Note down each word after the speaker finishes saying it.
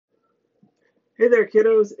Hey there,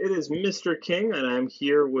 kiddos. It is Mr. King, and I'm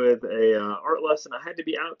here with a art lesson. I had to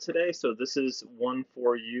be out today, so this is one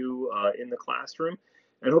for you in the classroom.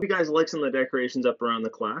 And I hope you guys like some of the decorations up around the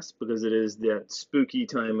class because it is that spooky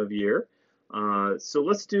time of year. So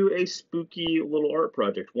let's do a spooky little art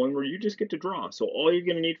project, one where you just get to draw. So all you're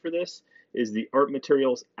going to need for this is the art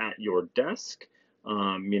materials at your desk,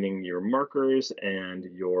 meaning your markers and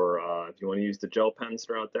your, if you want to use the gel pens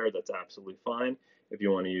that are out there, that's absolutely fine. If you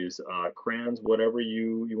want to use crayons, whatever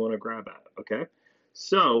you want to grab at, okay?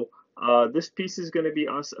 So this piece is going to be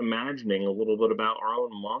us imagining a little bit about our own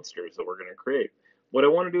monsters that we're going to create. What I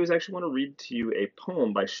want to do is actually want to read to you a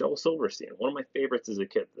poem by Shel Silverstein, one of my favorites as a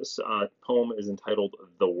kid. This poem is entitled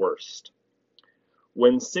The Worst.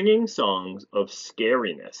 When singing songs of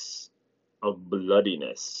scariness, of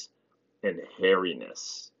bloodiness, and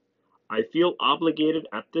hairiness, I feel obligated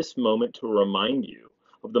at this moment to remind you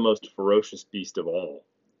of the most ferocious beast of all.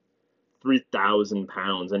 3,000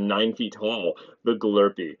 pounds and 9 feet tall, the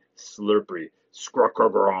glurpy, slurpy,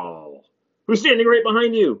 scruckergrawl, who's standing right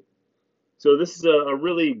behind you. So this is a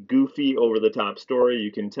really goofy, over-the-top story,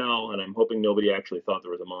 you can tell, and I'm hoping nobody actually thought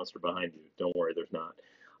there was a monster behind you. Don't worry, there's not.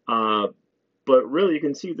 But really, you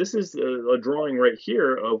can see this is a drawing right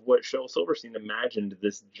here of what Shel Silverstein imagined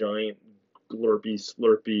this giant, glurpy,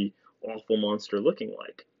 slurpy, awful monster looking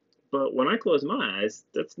like. But when I close my eyes,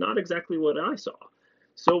 that's not exactly what I saw.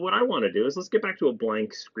 So what I want to do is let's get back to a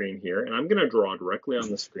blank screen here, and I'm going to draw directly on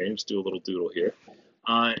the screen, just do a little doodle here.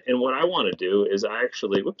 And what I want to do is I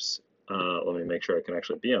actually, whoops, let me make sure I can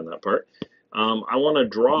actually be on that part. I want to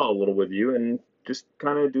draw a little with you and just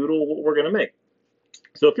kind of doodle what we're going to make.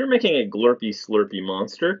 So if you're making a glurpy slurpy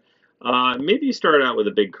monster, maybe you start out with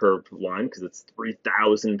a big curved line because it's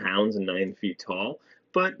 3,000 pounds and 9 feet tall.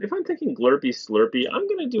 But if I'm thinking glurpy slurpy, I'm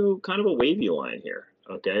going to do kind of a wavy line here,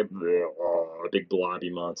 okay? A big blobby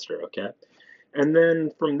monster, okay? And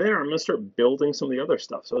then from there, I'm going to start building some of the other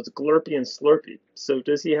stuff. So it's glurpy and slurpy. So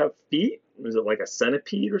does he have feet? Is it like a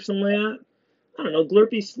centipede or something like that? I don't know,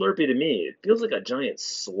 glurpy slurpy to me, it feels like a giant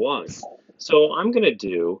slug. So I'm going to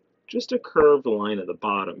do just a curved line at the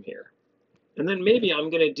bottom here. And then maybe I'm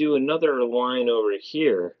going to do another line over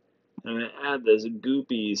here. I'm going to add this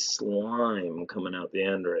goopy slime coming out the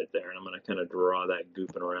end right there. And I'm going to kind of draw that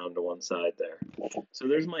gooping around to one side there. So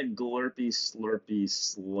there's my glurpy, slurpy,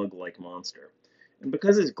 slug-like monster. And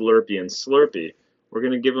because it's glurpy and slurpy, we're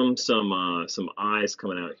going to give him some eyes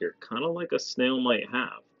coming out here, kind of like a snail might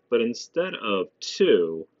have. But instead of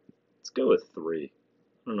 2, let's go with 3.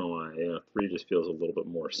 I don't know why. 3 just feels a little bit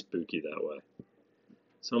more spooky that way.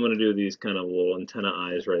 So I'm going to do these kind of little antenna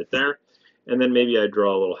eyes right there. And then maybe I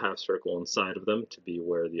draw a little half circle inside of them to be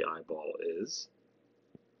where the eyeball is.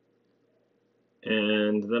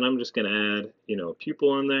 And then I'm just going to add, a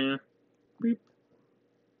pupil in there. Beep.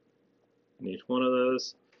 In each one of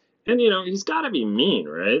those. And, he's got to be mean,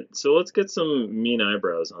 right? So let's get some mean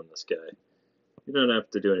eyebrows on this guy. You don't have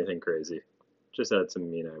to do anything crazy. Just add some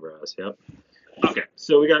mean eyebrows, yep. Okay,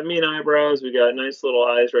 so we got mean eyebrows, we got nice little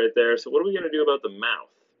eyes right there. So what are we going to do about the mouth?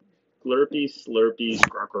 Glurpy, slurpy,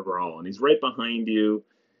 scrockergrawl. And he's right behind you.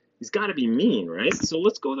 He's got to be mean, right? So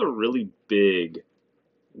let's go with a really big,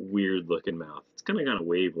 weird-looking mouth. It's kind of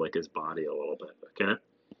wave like his body a little bit, okay?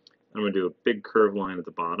 I'm going to do a big curved line at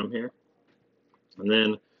the bottom here. And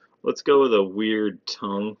then let's go with a weird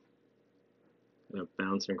tongue, kind of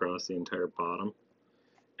bouncing across the entire bottom.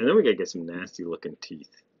 And then we gotta get some nasty looking teeth.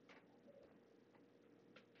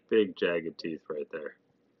 Big jagged teeth right there.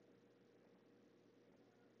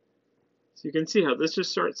 So you can see how this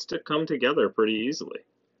just starts to come together pretty easily.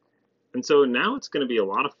 And so now it's going to be a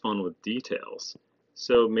lot of fun with details.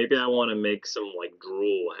 So maybe I want to make some like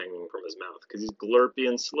drool hanging from his mouth because he's glurpy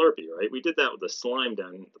and slurpy, right? We did that with the slime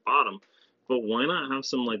down at the bottom, but why not have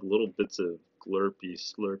some like little bits of glurpy,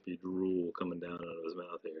 slurpy drool coming down out of his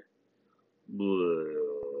mouth here?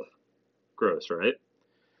 Blah. Gross, right?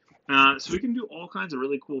 So we can do all kinds of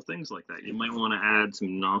really cool things like that. You might want to add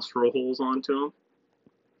some nostril holes onto him,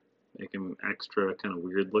 make him extra kind of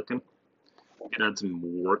weird looking. You can add some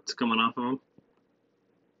warts coming off of him.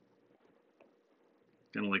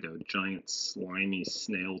 Kind of like a giant slimy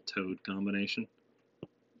snail toad combination.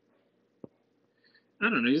 I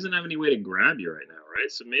don't know, he doesn't have any way to grab you right now, right?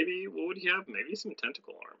 So maybe, what would he have? Maybe some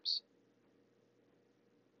tentacle arms.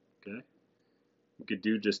 Okay. You could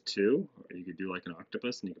do just 2, or you could do like an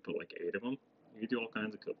octopus and you could put like 8 of them. You could do all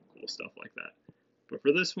kinds of cool stuff like that. But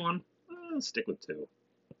for this one, let's stick with 2.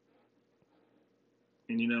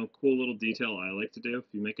 And cool little detail I like to do, if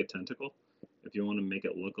you make a tentacle, if you want to make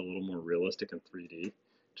it look a little more realistic in 3D,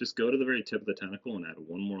 just go to the very tip of the tentacle and add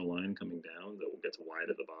one more line coming down that gets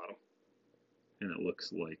wide at the bottom. and it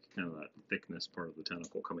looks like kind of that thickness part of the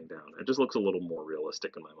tentacle coming down. It just looks a little more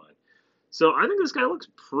realistic in my mind. So I think this guy looks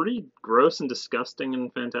pretty gross and disgusting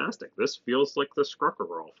and fantastic. This feels like the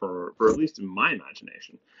Skruckergirl for at least in my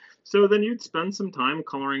imagination. So then you'd spend some time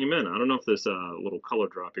coloring him in. I don't know if this little color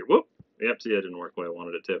drop here. Whoop! Yep, see, it didn't work the way I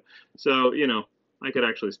wanted it to. So, you know, I could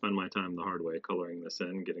actually spend my time the hard way coloring this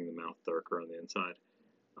in, getting the mouth darker on the inside.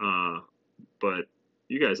 But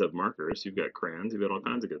you guys have markers, you've got crayons, you've got all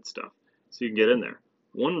kinds of good stuff. So you can get in there.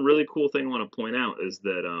 One really cool thing I want to point out is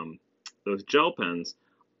that those gel pens,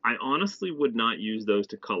 I honestly would not use those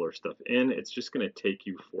to color stuff in. It's just going to take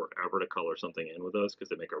you forever to color something in with those because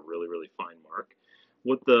they make a really, really fine mark.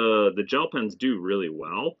 What the gel pens do really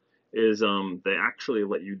well is they actually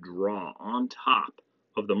let you draw on top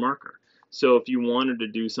of the marker. So if you wanted to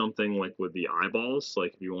do something like with the eyeballs,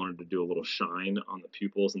 like if you wanted to do a little shine on the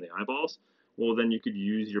pupils and the eyeballs, well then you could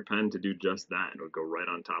use your pen to do just that and it would go right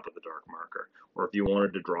on top of the dark marker. Or if you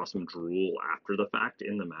wanted to draw some drool after the fact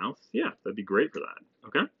in the mouth, yeah, that'd be great for that,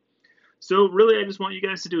 okay? So really I just want you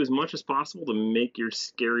guys to do as much as possible to make your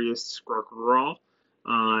scariest Skruckergirl.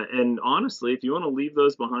 And honestly, if you want to leave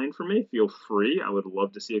those behind for me, feel free. I would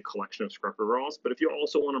love to see a collection of Skruckergirls, but if you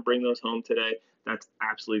also want to bring those home today, that's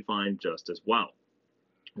absolutely fine just as well.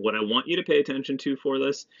 What I want you to pay attention to for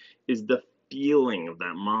this is the feeling of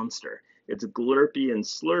that monster. It's glurpy and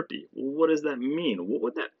slurpy. Well, what does that mean? What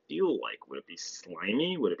would that feel like? Would it be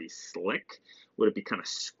slimy? Would it be slick? Would it be kind of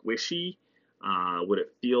squishy? Would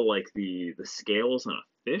it feel like the scales on a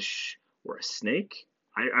fish or a snake?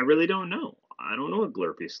 I really don't know. I don't know what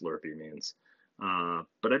glurpy slurpy means.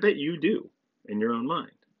 But I bet you do in your own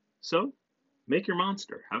mind. So make your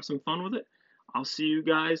monster. Have some fun with it. I'll see you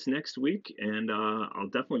guys next week, and I'll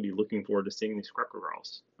definitely be looking forward to seeing these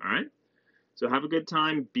Skruckergirls. All right? So have a good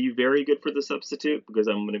time. Be very good for the substitute because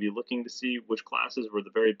I'm going to be looking to see which classes were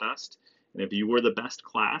the very best. And if you were the best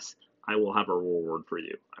class, I will have a reward for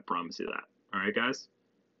you. I promise you that. All right, guys?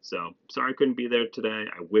 So sorry I couldn't be there today.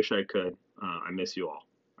 I wish I could. I miss you all.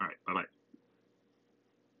 All right, bye-bye.